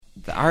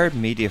The Arab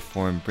Media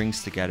Forum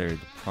brings together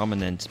the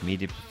prominent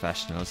media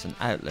professionals and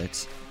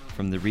outlets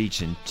from the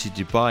region to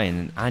Dubai in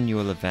an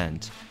annual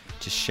event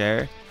to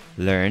share,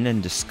 learn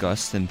and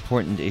discuss the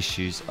important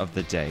issues of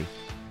the day.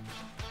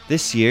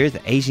 This year, the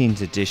 18th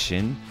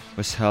edition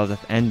was held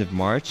at the end of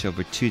March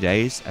over 2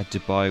 days at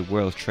Dubai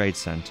World Trade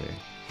Center.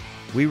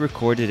 We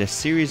recorded a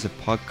series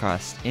of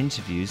podcast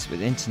interviews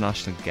with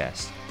international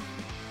guests.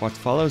 What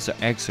follows are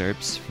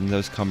excerpts from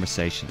those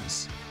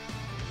conversations.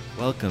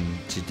 Welcome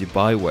to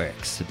Dubai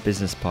Works, the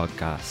business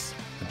podcast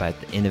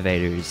about the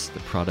innovators, the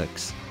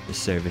products, the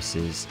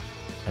services,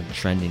 and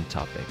trending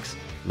topics.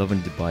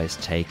 Lovin Dubai's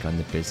take on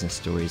the business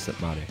stories that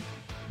matter.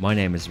 My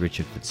name is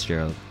Richard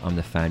Fitzgerald. I'm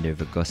the founder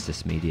of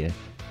Augustus Media,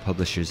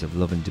 publishers of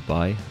Lovin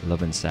Dubai,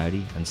 Lovin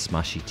Saudi, and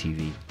Smashy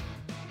TV.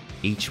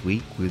 Each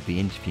week, we'll be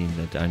interviewing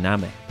the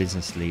dynamic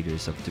business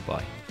leaders of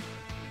Dubai.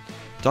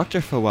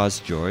 Dr.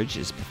 Fawaz George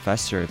is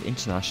Professor of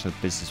International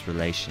Business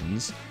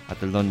Relations at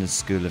the London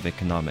School of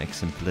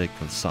Economics and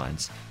Political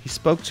Science. He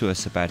spoke to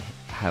us about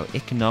how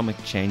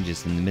economic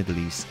changes in the Middle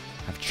East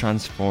have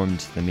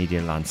transformed the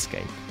media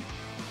landscape.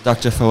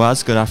 Dr.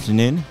 Fawaz, good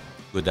afternoon.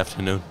 Good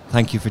afternoon.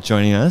 Thank you for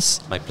joining us.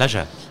 My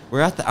pleasure.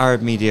 We're at the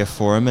Arab Media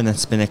Forum and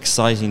it's been an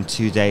exciting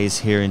 2 days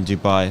here in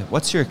Dubai.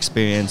 What's your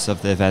experience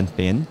of the event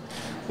been?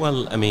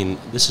 Well,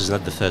 this is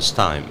not the first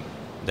time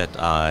that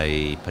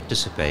I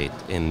participate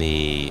in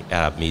the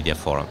Arab Media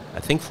Forum.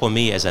 I think for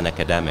me as an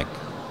academic,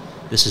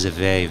 this is a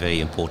very, very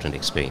important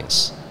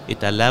experience.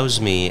 It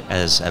allows me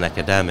as an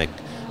academic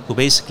who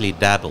basically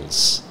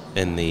dabbles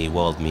in the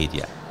world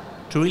media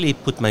to really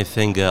put my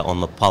finger on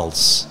the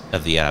pulse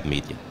of the Arab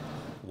media.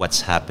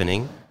 What's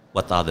happening?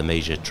 What are the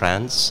major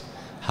trends?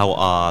 How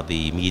are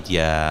the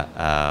media,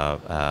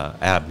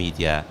 Arab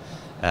media,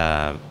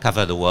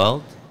 cover the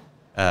world?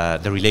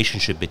 The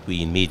relationship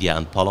between media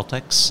and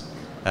politics,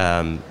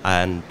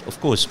 and of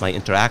course my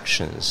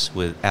interactions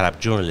with Arab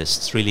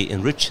journalists really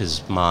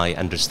enriches my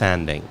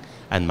understanding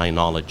and my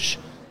knowledge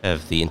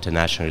of the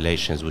international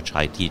relations which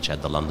I teach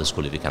at the London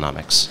School of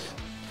Economics.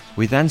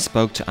 We then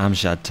spoke to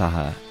Amjad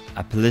Taha,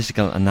 a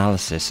political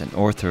analyst and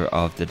author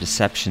of The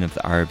Deception of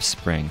the Arab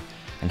Spring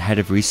and head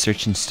of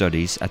research and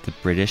studies at the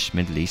British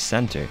Middle East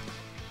Centre.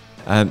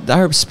 The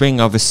Arab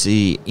Spring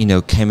obviously,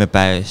 came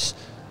about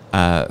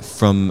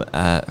from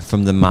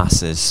the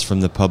masses,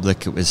 from the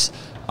public. It was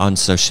on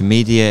social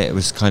media. It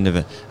was kind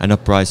of an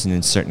uprising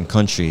in certain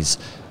countries.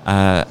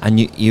 And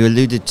you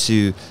alluded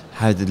to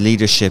how the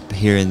leadership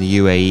here in the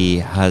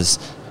UAE has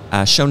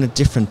shown a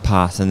different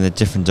path and a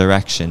different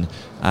direction.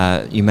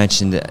 You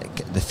mentioned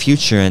the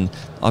future, and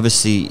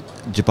obviously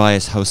Dubai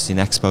is hosting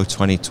Expo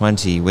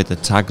 2020 with the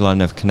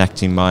tagline of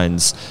Connecting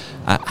Minds.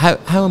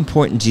 How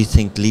important do you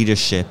think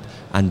leadership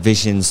and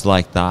visions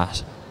like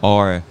that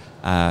are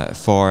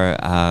for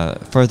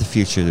the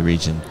future of the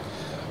region?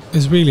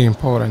 It's really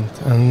important,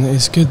 and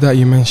it's good that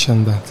you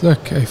mentioned that.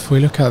 Look, if we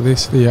look at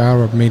this, the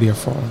Arab Media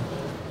Forum,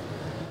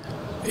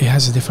 it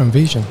has a different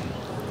vision.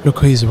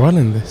 Look who is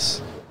running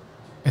this.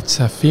 It's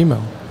a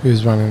female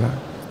who's running that.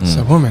 It's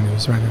a woman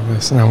who's running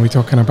this. Now we're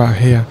talking about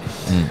here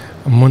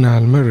Mona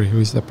Al-Murri, who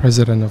is the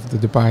president of the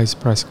Dubai's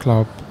Press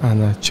Club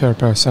and a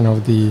chairperson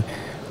of the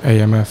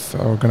AMF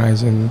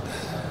organizing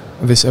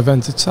this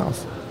event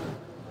itself.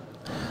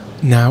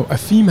 Now a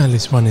female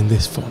is running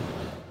this forum,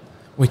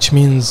 which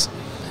means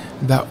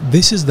that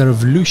this is the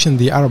revolution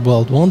the Arab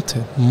world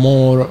wanted.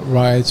 More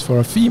rights for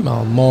a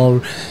female, more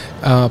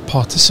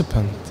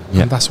participant.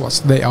 Yeah. And that's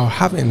what they are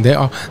having.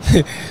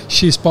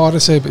 She's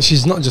participating.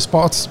 She's not just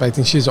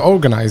participating. She's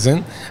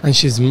organizing and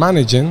she's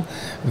managing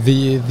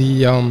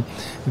the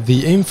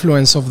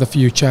influence of the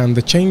future and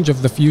the change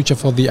of the future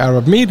for the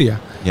Arab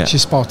media. Yeah.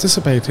 She's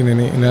participating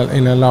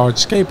in a large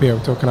scale here.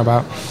 We're talking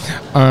about,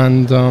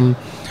 and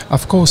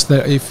of course,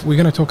 if we're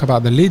going to talk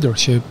about the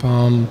leadership,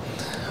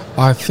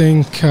 I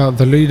think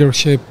the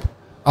leadership,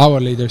 our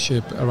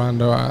leadership around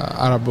the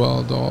Arab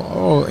world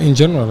or in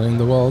general in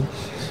the world,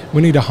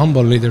 we need a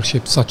humble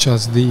leadership such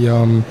as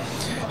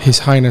His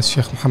Highness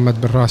Sheikh Mohammed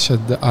bin Rashid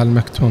Al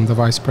Maktoum, the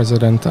Vice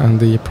President and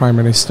the Prime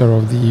Minister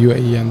of the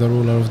UAE and the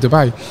ruler of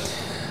Dubai.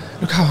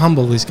 Look how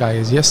humble this guy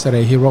is.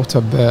 Yesterday he wrote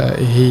on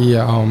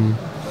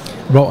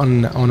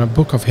a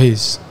book of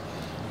his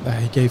that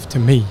he gave to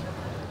me.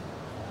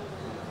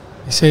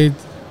 He said,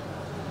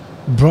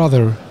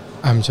 "Brother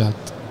Amjad,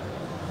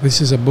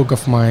 this is a book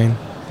of mine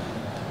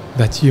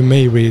that you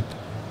may read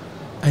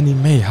and it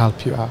may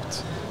help you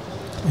out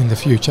in the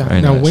future."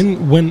 Very now, nice.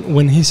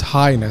 when His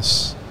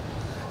Highness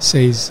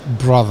says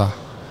brother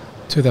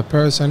to the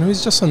person who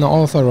is just an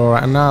author or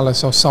an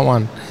analyst or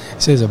someone,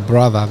 says a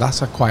brother,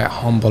 that's a quite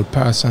humble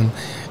person.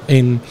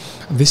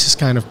 This is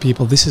kind of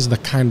people, this is the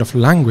kind of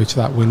language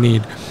that we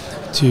need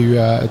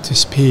to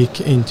speak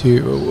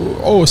into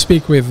or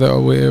speak with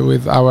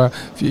our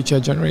future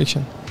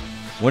generation.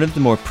 One of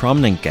the more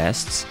prominent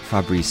guests,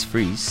 Fabrice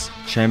Friess,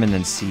 Chairman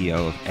and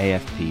CEO of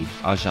AFP,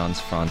 Agence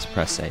France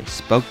Presse,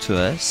 spoke to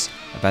us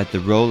about the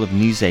role of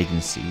news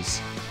agencies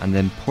and the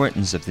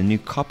importance of the new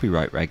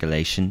copyright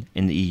regulation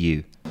in the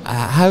EU.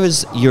 How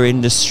is your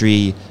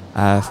industry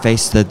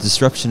faced the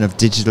disruption of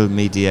digital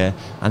media,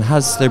 and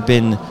has there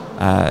been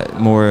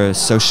more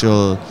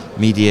social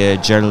media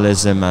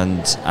journalism,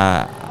 and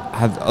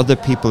have other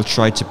people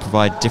tried to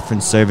provide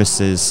different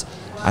services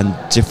and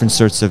different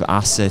sorts of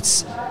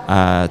assets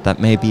that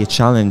may be a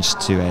challenge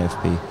to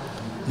AFP?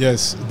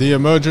 Yes, the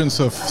emergence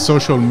of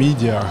social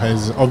media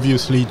has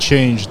obviously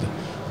changed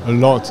a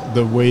lot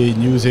the way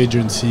news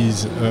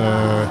agencies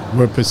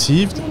were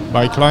perceived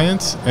by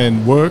clients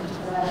and worked,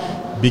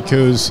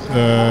 because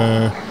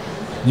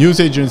news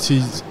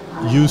agencies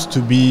used to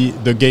be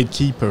the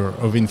gatekeeper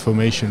of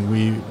information.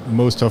 We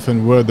most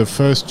often were the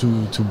first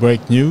to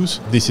break news.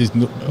 This is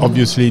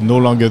obviously no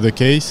longer the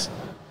case.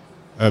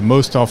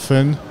 Most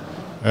often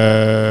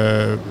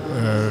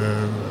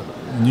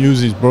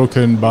news is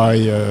broken by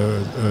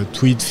a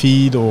tweet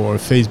feed or a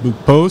Facebook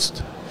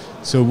post.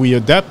 So we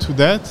adapt to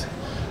that.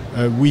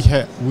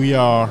 We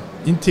are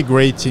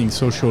integrating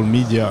social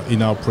media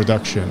in our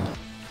production.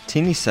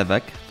 Tini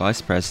Sevek,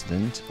 Vice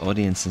President,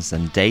 Audiences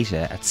and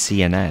Data at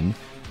CNN,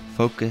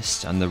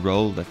 focused on the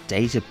role that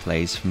data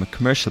plays from a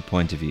commercial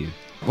point of view.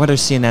 What are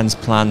CNN's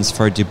plans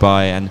for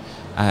Dubai,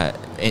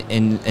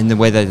 and in the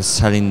way that it's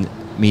telling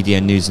media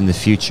and news in the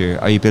future?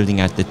 Are you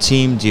building out the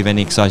team? Do you have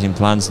any exciting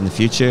plans in the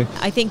future?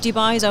 I think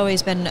Dubai has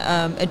always been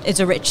it's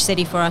a rich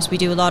city for us. We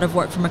do a lot of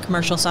work from a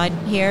commercial side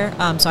here,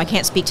 so I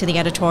can't speak to the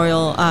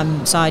editorial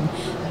side,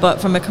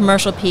 but from a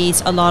commercial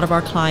piece, a lot of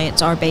our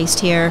clients are based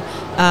here.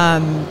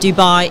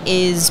 Dubai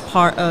is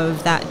part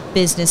of that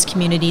business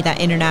community, that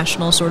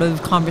international sort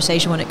of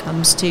conversation when it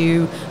comes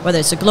to whether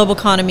it's a global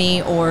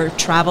economy or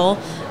travel.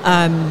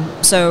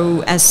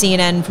 So as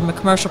CNN, from a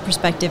commercial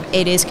perspective,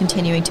 it is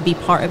continuing to be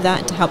part of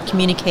that, to help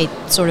communicate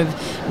sort of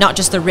not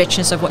just the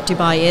richness of what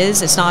Dubai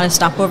is. It's not a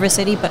stopover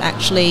city, but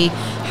actually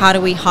how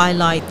do we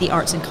highlight the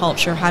arts and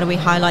culture? How do we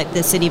highlight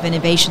the city of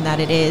innovation that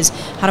it is?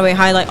 How do we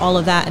highlight all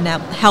of that and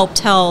help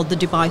tell the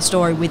Dubai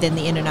story within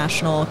the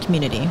international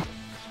community?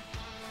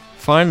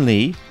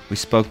 Finally, we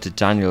spoke to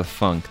Daniel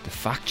Funk, the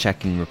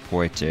fact-checking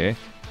reporter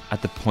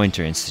at the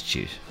Poynter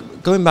Institute.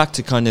 Going back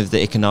to kind of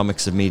the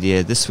economics of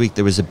media, this week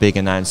there was a big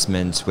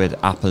announcement with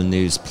Apple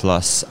News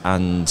Plus,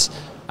 and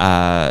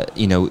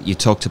you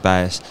talked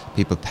about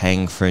people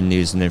paying for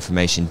news and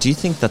information. Do you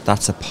think that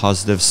that's a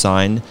positive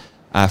sign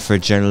for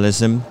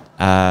journalism?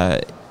 Or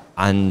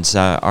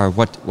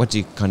what do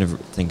you kind of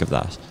think of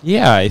that?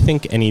 Yeah, I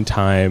think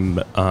anytime,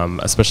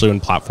 especially when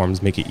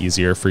platforms make it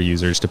easier for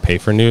users to pay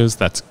for news,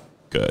 that's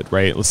good,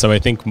 right? So I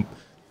think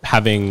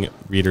having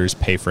readers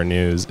pay for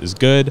news is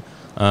good.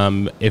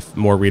 If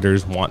more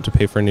readers want to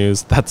pay for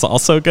news, that's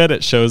also good.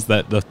 It shows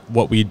that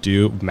what we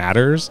do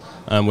matters,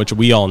 which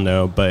we all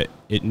know, but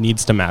it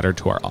needs to matter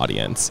to our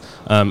audience.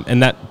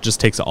 And that just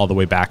takes it all the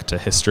way back to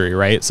history,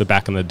 right? So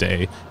back in the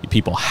day,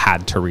 people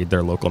had to read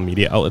their local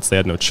media outlets. They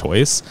had no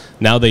choice.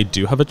 Now they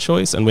do have a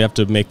choice, and we have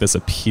to make this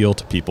appeal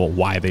to people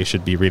why they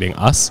should be reading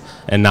us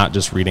and not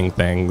just reading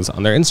things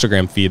on their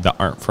Instagram feed that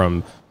aren't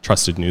from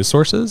trusted news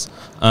sources.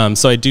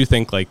 So I do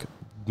think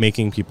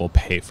making people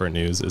pay for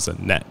news is a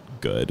net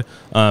good.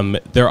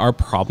 There are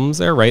problems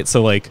there, right?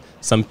 So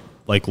some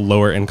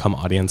lower income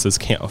audiences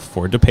can't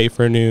afford to pay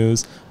for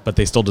news, but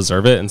they still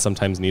deserve it and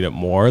sometimes need it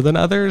more than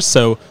others.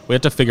 So we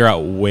have to figure out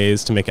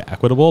ways to make it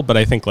equitable. But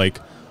I think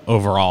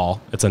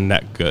overall, it's a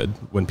net good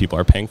when people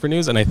are paying for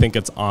news. And I think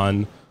it's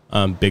on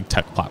big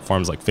tech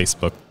platforms like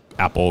Facebook,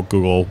 Apple,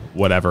 Google,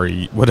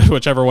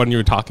 whichever one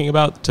you're talking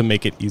about, to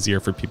make it easier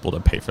for people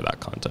to pay for that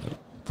content.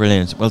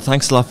 Brilliant. Well,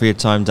 thanks a lot for your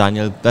time,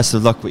 Daniel. Best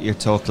of luck with your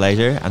talk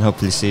later, and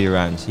hopefully see you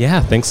around.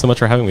 Yeah, thanks so much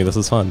for having me. This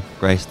was fun.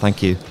 Great.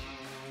 Thank you.